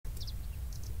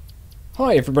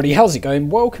Hi everybody, how's it going?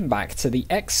 Welcome back to the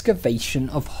Excavation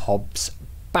of Hob's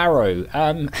Barrow.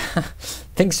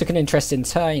 Things took an interesting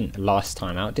turn last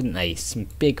time out, didn't they? Some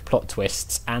big plot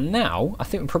twists, and now I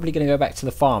think we're probably going to go back to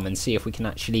the farm and see if we can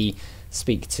actually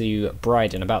speak to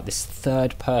Briden about this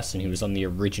third person who was on the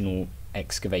original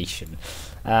excavation.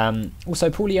 Also,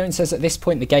 Paul Leone says at this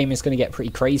point the game is going to get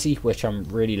pretty crazy, which I'm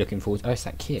really looking forward to. Oh, it's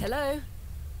that kid. Hello.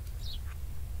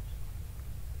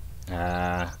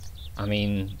 I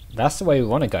mean, that's the way we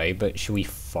want to go, but should we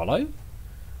follow?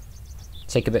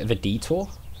 Take a bit of a detour?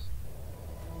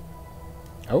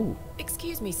 Oh.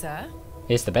 Excuse me, sir.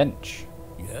 Here's the bench.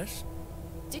 Yes?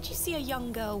 Did you see a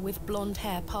young girl with blonde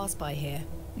hair pass by here?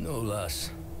 No, lass.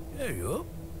 Here you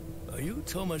are. Are you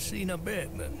Thomasina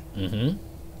Bateman? Mm-hmm.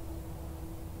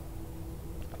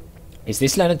 Is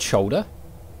this Leonard Shoulder?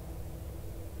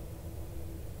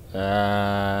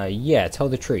 Yeah, tell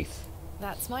the truth.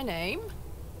 That's my name.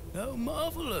 How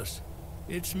marvellous.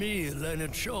 It's me,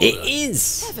 Leonard Shoulder. It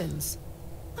is! Heavens.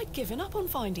 I'd given up on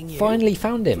finding you. Finally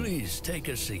found him. Please take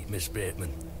a seat, Miss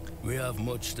Bateman. We have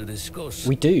much to discuss.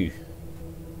 We do.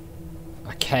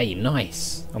 Okay,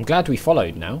 nice. I'm glad we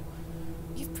followed now.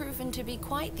 You've proven to be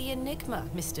quite the enigma,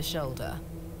 Mr. Shoulder.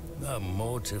 I'm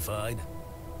mortified.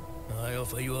 I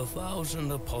offer you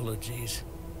 1,000 apologies.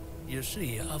 You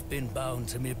see, I've been bound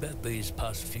to me bed these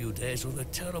past few days with a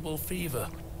terrible fever.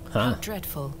 How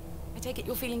dreadful. I take it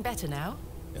you're feeling better now?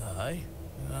 Aye.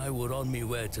 I were on me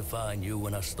way to find you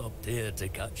when I stopped here to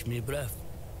catch me breath.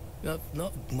 I've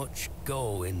not much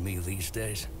go in me these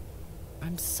days.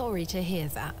 I'm sorry to hear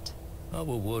that. I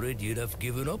were worried you'd have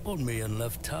given up on me and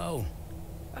left town.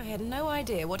 I had no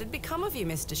idea what had become of you,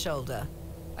 Mr. Shoulder.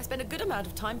 I spent a good amount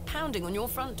of time pounding on your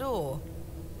front door.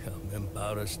 I'm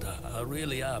embarrassed. I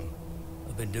really am.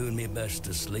 I've been doing my best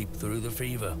to sleep through the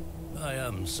fever. I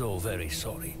am so very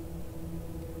sorry.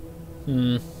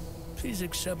 Please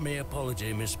accept my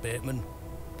apology, Miss Bateman.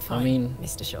 Fine, I mean,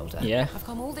 Mr. Shoulder. yeah. I've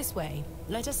come all this way.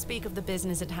 Let us speak of the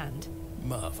business at hand.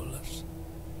 Marvellous.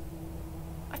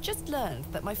 I've just learned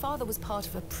that my father was part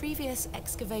of a previous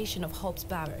excavation of Hob's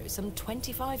Barrow some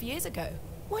 25 years ago.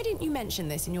 Why didn't you mention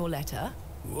this in your letter?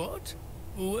 What?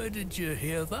 Where did you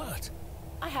hear that?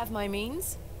 I have my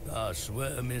means. I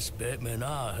swear, Miss Bateman,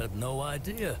 I had no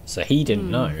idea. So he didn't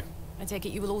know. I take it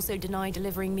you will also deny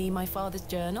delivering me my father's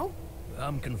journal?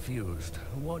 I'm confused.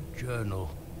 What journal?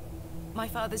 My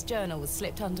father's journal was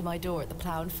slipped under my door at the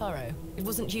Plough and Furrow. It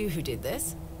wasn't you who did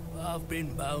this? I've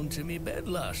been bound to me bed,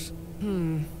 lass.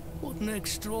 What an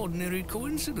extraordinary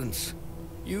coincidence.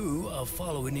 You are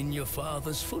following in your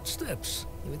father's footsteps.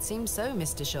 It would seem so,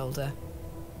 Mr. Shoulder.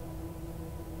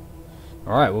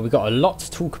 Alright, well, we've got a lot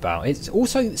to talk about. It's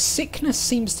also, sickness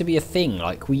seems to be a thing.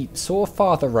 Like, we saw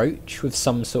Father Roach with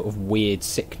some sort of weird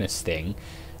sickness thing.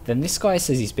 Then this guy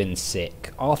says he's been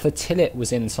sick. Arthur Tillett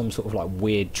was in some sort of, like,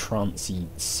 weird trancey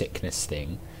sickness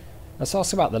thing. Let's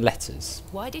ask about the letters.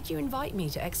 Why did you invite me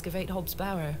to excavate Hob's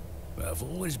Barrow? I've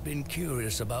always been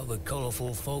curious about the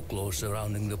colourful folklore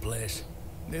surrounding the place.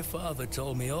 My father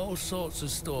told me all sorts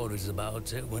of stories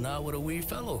about it when I were a wee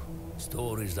fellow.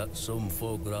 Stories that some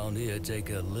folk around here take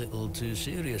a little too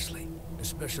seriously,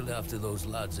 especially after those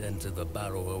lads entered the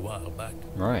Barrow a while back.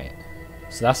 Right.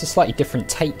 So that's a slightly different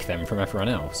take then from everyone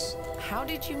else. How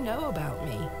did you know about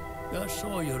me? I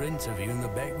saw your interview in the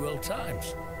Bakewell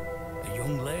Times. A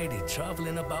young lady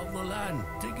travelling about the land,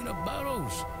 digging up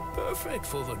barrows. Perfect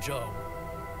for the job.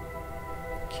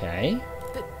 Okay.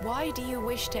 But why do you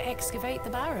wish to excavate the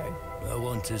barrow? I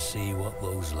want to see what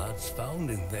those lads found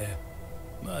in there.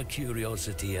 My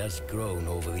curiosity has grown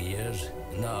over the years.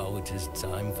 Now it is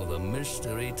time for the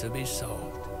mystery to be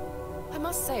solved. I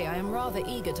must say I am rather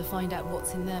eager to find out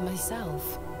what's in there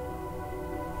myself.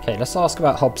 Okay, let's ask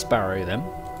about Hob's Barrow then.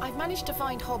 I've managed to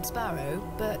find Hob's Barrow,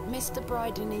 but Mr.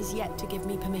 Briden is yet to give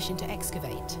me permission to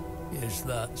excavate. Is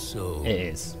that so? It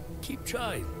is. Keep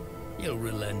trying. You'll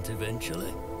relent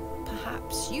eventually.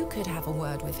 Perhaps you could have a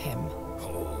word with him.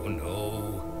 Oh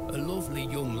no. A lovely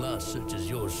young lass such as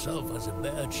yourself has a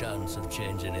better chance of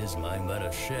changing his mind than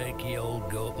a shaky old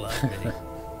goat like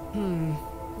me.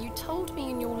 You told me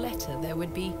in your letter there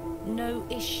would be no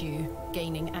issue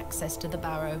gaining access to the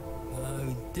barrow.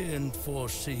 I didn't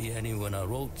foresee any when I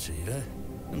wrote to you.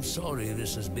 I'm sorry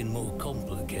this has been more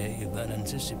complicated than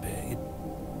anticipated.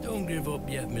 Don't give up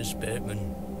yet, Miss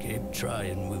Bateman. Keep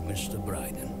trying with Mr.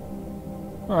 Briden.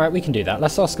 Alright, we can do that.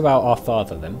 Let's ask about our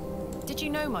father then. Did you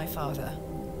know my father?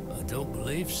 I don't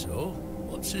believe so.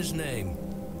 What's his name?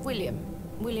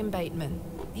 William Bateman.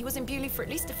 He was in Bewlay for at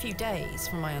least a few days,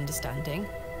 from my understanding.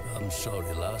 I'm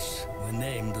sorry, lass. The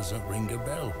name doesn't ring a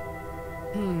bell.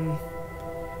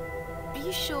 Are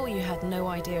you sure you had no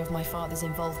idea of my father's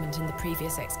involvement in the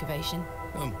previous excavation?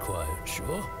 I'm quite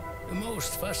sure. A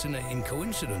most fascinating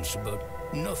coincidence,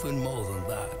 but nothing more than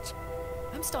that.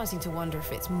 I'm starting to wonder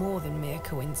if it's more than mere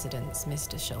coincidence,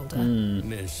 Mr. Shoulder.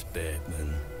 Miss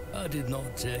Bateman, I did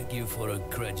not take you for a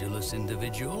credulous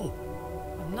individual.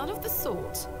 None of the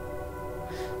sort.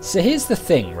 So here's the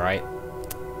thing, right?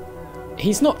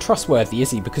 He's not trustworthy,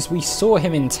 is he? Because we saw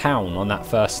him in town on that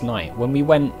first night. When we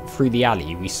went through the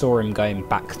alley, we saw him going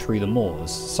back through the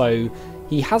moors. So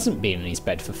he hasn't been in his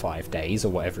bed for 5 days, or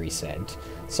whatever he said.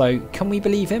 So can we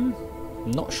believe him?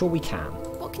 I'm not sure we can.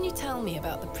 What can you tell me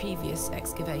about the previous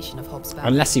excavation of Hob's Barrow?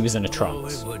 Unless he was in a Oh,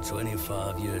 trance. it was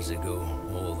 25 years ago,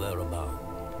 or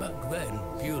thereabout. Back then,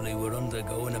 Bewlay were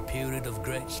undergoing a period of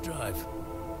great strife.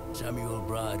 Samuel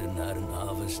Briden hadn't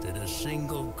harvested a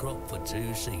single crop for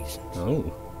 2 seasons.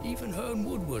 Oh. Even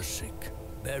Hernwood was sick.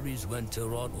 Berries went to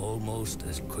rot almost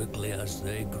as quickly as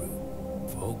they grew.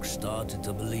 Folks started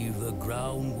to believe the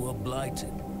ground were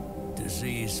blighted.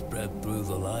 Disease spread through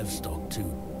the livestock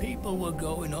too. People were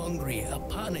going hungry, a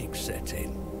panic set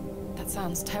in. That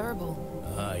sounds terrible.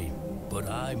 Aye, but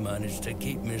I managed to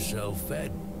keep myself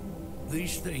fed.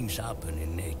 These things happen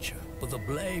in nature, but the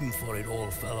blame for it all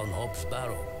fell on Hob's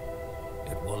Barrow.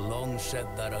 It was long said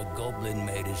that a goblin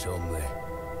made his home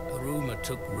there. A rumour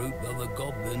took root that the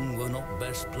goblin were not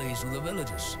best pleased with the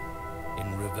villagers.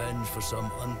 In revenge for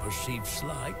some unperceived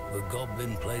slight, the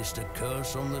goblin placed a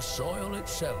curse on the soil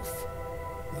itself.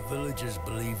 The villagers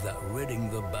believed that ridding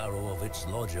the barrow of its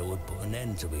lodger would put an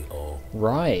end to it all.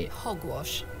 Right.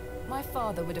 Hogwash. My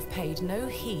father would have paid no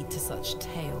heed to such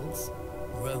tales.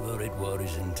 Whether it were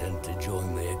his intent to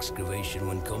join the excavation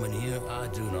when coming here, I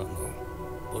do not know.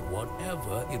 But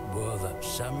whatever it were that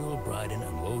Samuel Briden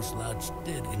and those lads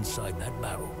did inside that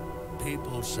barrow,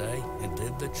 people say it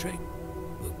did the trick.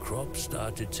 The crop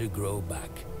started to grow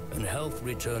back, and health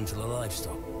returned to the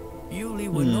livestock. Bewlay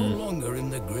were no longer in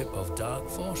the grip of dark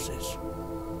forces.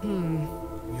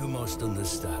 You must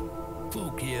understand,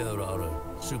 folk here are a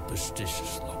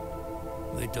superstitious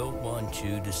lot. They don't want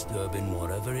you disturbing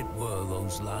whatever it were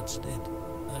those lads did.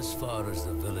 As far as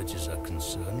the villagers are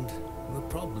concerned, the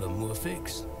problem were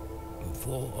fixed. The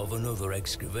thought of another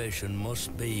excavation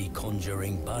must be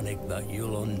conjuring panic that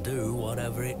you'll undo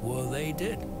whatever it were they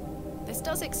did. This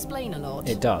does explain a lot.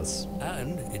 It does.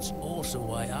 And it's also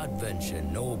why I'd venture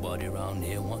nobody around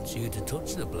here wants you to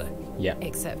touch the place. Yeah.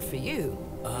 Except for you.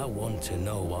 I want to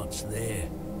know what's there.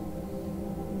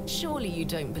 Surely you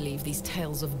don't believe these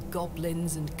tales of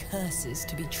goblins and curses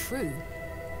to be true?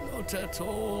 Not at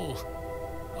all.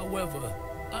 However,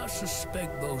 I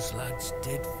suspect those lads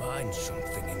did find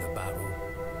something in the barrow.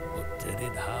 But did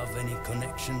it have any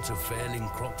connection to failing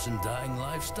crops and dying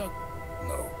livestock?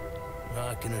 No.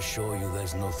 I can assure you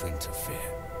there's nothing to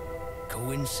fear.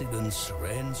 Coincidence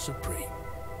reigns supreme.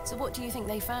 So what do you think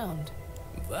they found?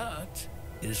 That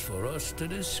is for us to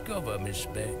discover, Miss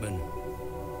Bateman.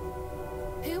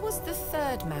 Who was the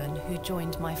third man who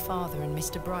joined my father and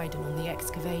Mr. Briden on the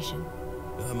excavation?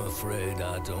 I'm afraid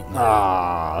I don't know.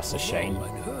 Ah, that's a shame.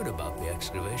 Although I'd heard about the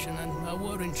excavation and I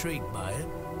were intrigued by it.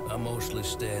 I mostly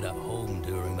stayed at home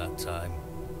during that time.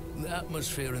 The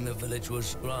atmosphere in the village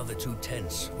was rather too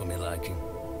tense for my liking.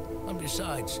 And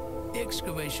besides, the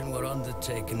excavation were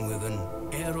undertaken with an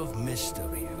air of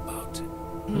mystery about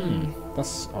it.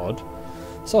 That's odd.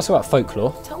 It's also about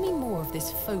folklore. Tell me more of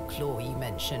this folklore you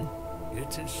mention.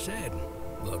 It is said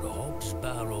that Hob's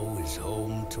Barrow is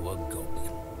home to a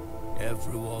goblin.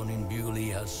 Everyone in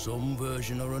Bewlay has some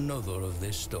version or another of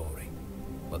this story.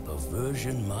 But the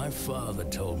version my father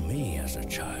told me as a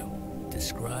child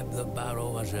described the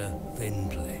barrow as a thin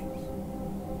place.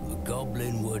 The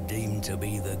goblin were deemed to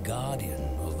be the guardian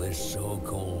of this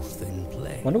so-called thin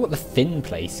place. Wonder what the thin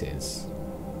place is.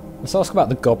 Let's ask about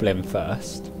the goblin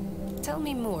first. Tell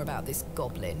me more about this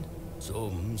goblin.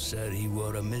 Some said he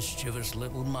were a mischievous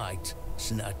little mite,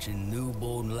 snatching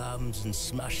newborn lambs and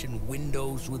smashing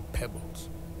windows with pebbles.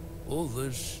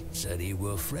 Others said he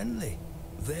were friendly,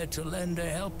 there to lend a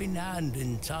helping hand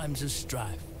in times of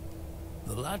strife.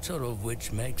 The latter of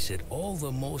which makes it all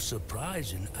the more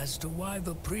surprising as to why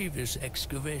the previous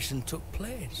excavation took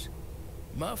place.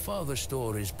 My father's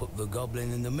stories put the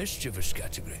goblin in the mischievous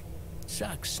category.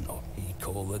 Saxnot, he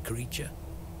called the creature.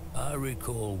 I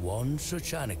recall one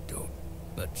such anecdote,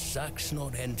 that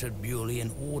Saxnot entered Bewlay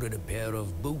and ordered a pair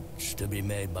of boots to be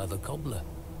made by the cobbler.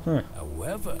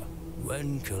 However,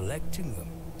 when collecting them,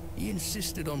 he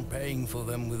insisted on paying for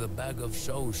them with a bag of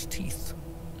sow's teeth.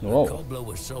 Whoa. The cobbler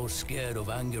was so scared of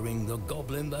angering the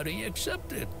goblin that he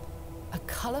accepted. A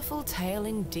colourful tale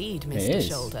indeed, It Mr. is.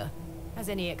 Shoulder. Has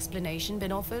any explanation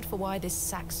been offered for why this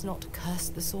sack's not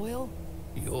cursed the soil?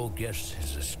 Your guess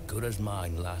is as good as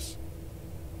mine, lass.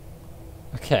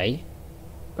 Okay.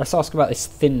 Let's ask about this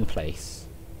thin place.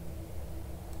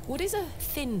 What is a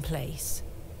thin place?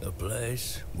 A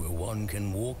place where one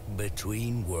can walk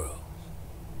between worlds.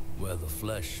 Where the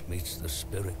flesh meets the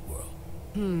spirit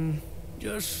world.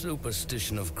 Just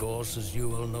superstition, of course, as you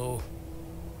will know.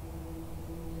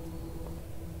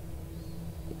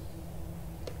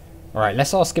 Alright,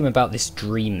 let's ask him about this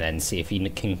dream then, see if he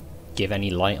can give any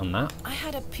light on that. I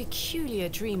had a peculiar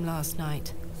dream last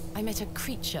night. I met a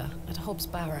creature at Hob's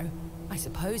Barrow. I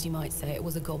suppose you might say it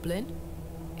was a goblin.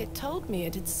 It told me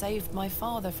it had saved my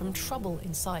father from trouble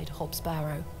inside Hob's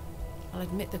Barrow. I'll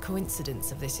admit the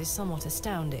coincidence of this is somewhat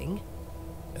astounding.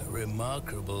 A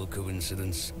remarkable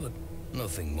coincidence, but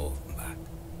nothing more than that.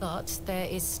 But there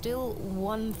is still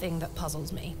one thing that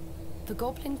puzzles me. The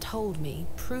goblin told me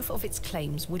proof of its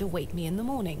claims would await me in the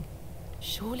morning.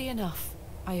 Surely enough,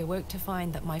 I awoke to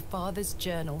find that my father's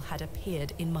journal had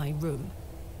appeared in my room.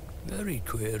 Very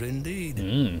queer indeed.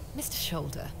 Mr.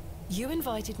 Shoulder, you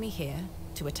invited me here,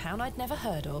 to a town I'd never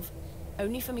heard of,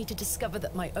 only for me to discover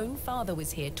that my own father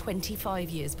was here 25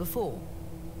 years before.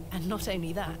 And not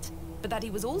only that, but that he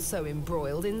was also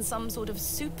embroiled in some sort of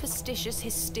superstitious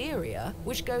hysteria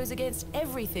which goes against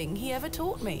everything he ever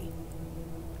taught me.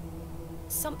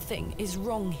 Something is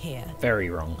wrong here. Very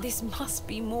wrong. This must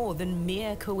be more than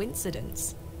mere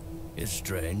coincidence. It's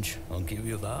strange, I'll give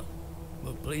you that.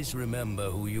 But please remember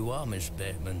who you are, Miss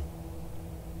Bateman.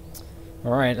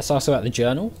 Alright, let's ask about the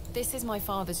journal. This is my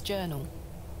father's journal.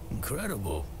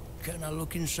 Incredible. Can I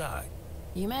look inside?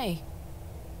 You may.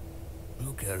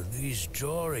 Look at these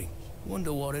drawings.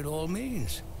 Wonder what it all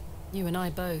means. You and I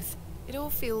both. It all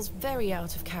feels very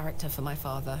out of character for my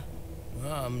father.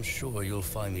 I'm sure you'll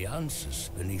find the answers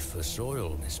beneath the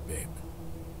soil, Miss Bateman.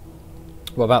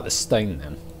 What about the stone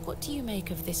then? What do you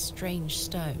make of this strange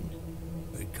stone?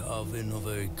 A carving of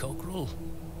a cockerel?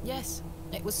 Yes,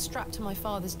 it was strapped to my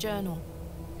father's journal.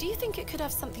 Do you think it could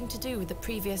have something to do with the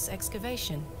previous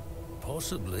excavation?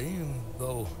 Possibly,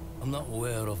 though I'm not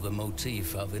aware of the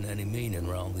motif having any meaning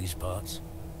around these parts.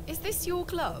 Is this your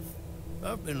glove?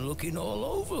 I've been looking all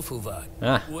over for that.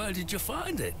 Ah. Where did you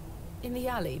find it? In the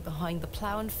alley behind the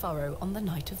Plough and Furrow on the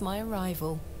night of my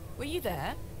arrival. Were you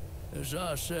there? As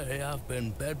I say, I've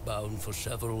been bedbound for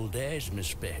several days,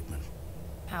 Miss Bateman.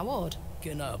 How odd.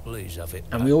 Can I please have it?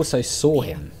 And we also saw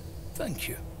him. Thank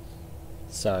you.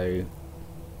 So...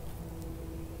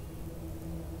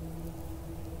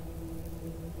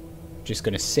 just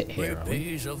going to sit here, We're are we?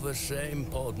 peas of the same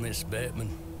pod, Miss Bateman.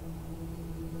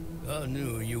 I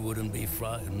knew you wouldn't be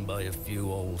frightened by a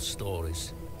few old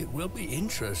stories. It will be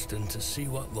interesting to see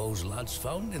what those lads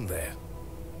found in there.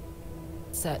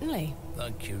 Certainly.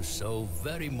 Thank you so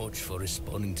very much for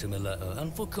responding to my letter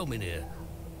and for coming here.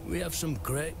 We have some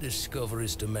great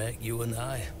discoveries to make, you and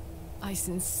I. I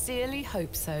sincerely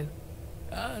hope so.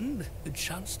 And the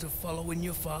chance to follow in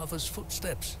your father's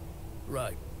footsteps.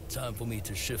 Right, time for me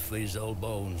to shift these old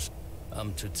bones.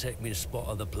 I'm to take me a spot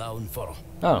of the Plough and Furrow.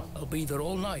 Oh, I'll be there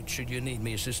all night should you need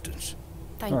me assistance.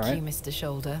 Thank All right. you, Mr.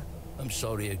 Shoulder. I'm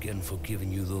sorry again for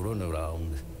giving you the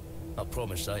runaround. I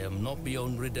promise I am not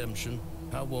beyond redemption.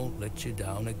 I won't let you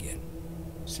down again.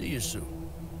 See you soon.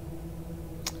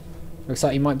 looks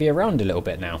like he might be around a little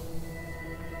bit now.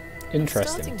 Starting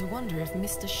Interesting. to wonder if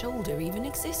Mr. Shoulder even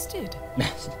existed.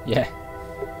 Yeah.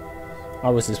 I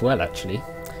was as well, actually.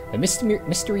 A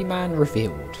mystery man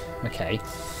revealed. Okay.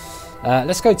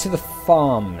 Let's go to the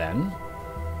farm then.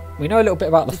 We know a little bit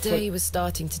about The day was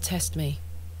starting to test me.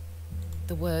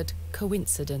 The word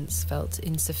coincidence felt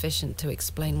insufficient to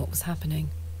explain what was happening.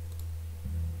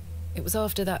 It was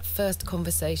after that first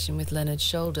conversation with Leonard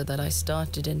Shoulder that I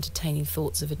started entertaining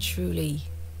thoughts of a truly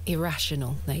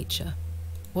irrational nature.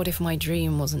 What if my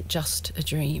dream wasn't just a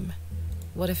dream?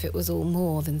 What if it was all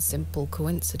more than simple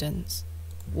coincidence?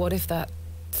 What if that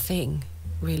thing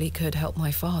really could help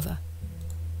my father?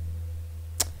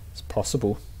 It's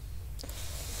possible.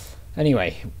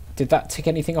 Anyway, did that tick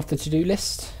anything off the to-do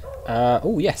list?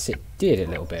 Oh yes, it did a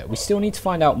little bit. We still need to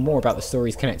find out more about the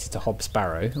stories connected to Hob's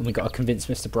Barrow, and we've got to convince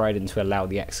Mr. Briden to allow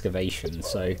the excavation.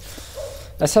 So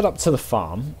let's head up to the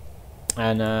farm,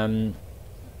 and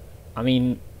I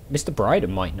mean, Mr.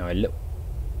 Briden might know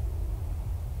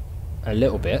a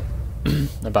little bit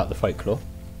about the folklore.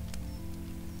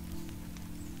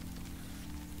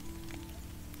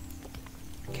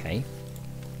 Okay.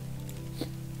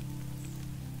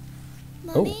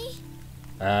 Mummy,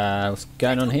 What's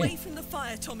going on here? Away from the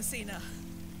fire, Thomasina.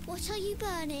 what are you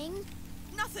burning?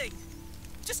 Nothing.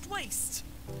 Just waste.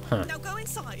 Huh. Now go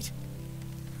inside.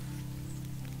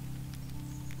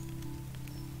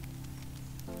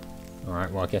 Alright,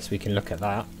 well I guess we can look at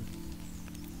that.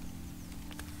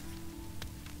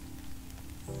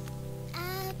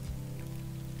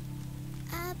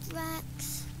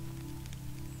 Abrax.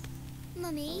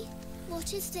 Mummy,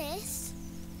 what is this?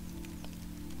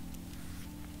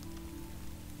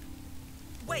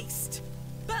 Waste.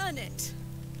 Burn it.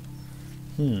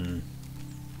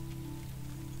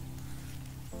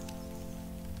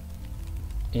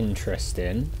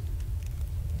 Interesting.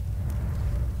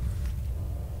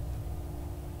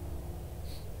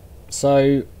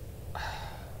 So,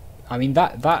 I mean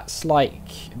that's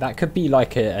like, that could be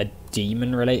like a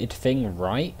demon related thing,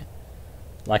 right?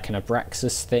 Like an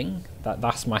Abraxas thing.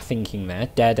 That's my thinking there.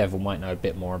 Daredevil might know a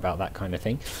bit more about that kind of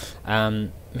thing.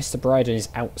 Mr. Briden is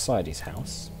outside his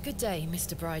house. Good day,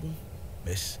 Mr. Briden.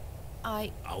 Miss,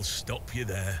 I'll stop you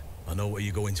there. I know what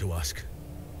you're going to ask.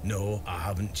 No, I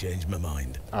haven't changed my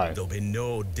mind. Oh. There'll be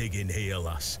no digging here,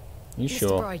 lass. You Mr.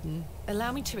 sure? Briden,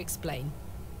 allow me to explain.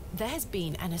 There has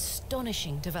been an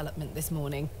astonishing development this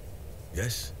morning.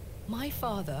 Yes? My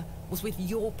father was with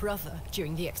your brother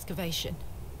during the excavation.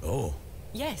 Oh,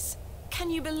 Yes. Can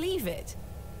you believe it?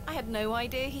 I had no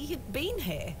idea he had been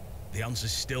here. the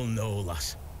answer's still no,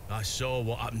 lass. I saw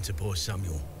what happened to poor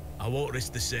Samuel. I won't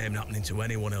risk the same happening to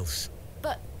anyone else.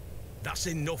 But That's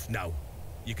enough now.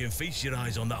 You can feast your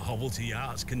eyes on that hovel to your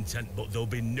heart's content, but there'll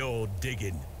be no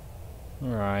digging.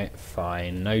 Alright,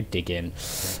 fine. No digging.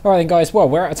 Alright then, guys. Well,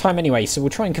 we're out of time anyway, so we'll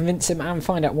try and convince him and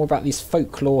find out more about these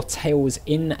folklore tales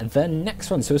in the next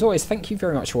one. So as always, thank you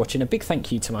very much for watching. A big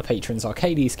thank you to my patrons,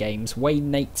 Arcades Games, Wayne,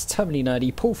 Nate, Terminally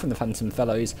Nerdy, Paul from the Phantom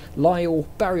Fellows, Lyle,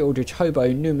 Barry Aldridge,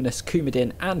 Hobo, Numinous,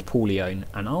 Coumadin, and Paul Leone.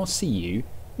 And I'll see you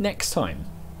next time.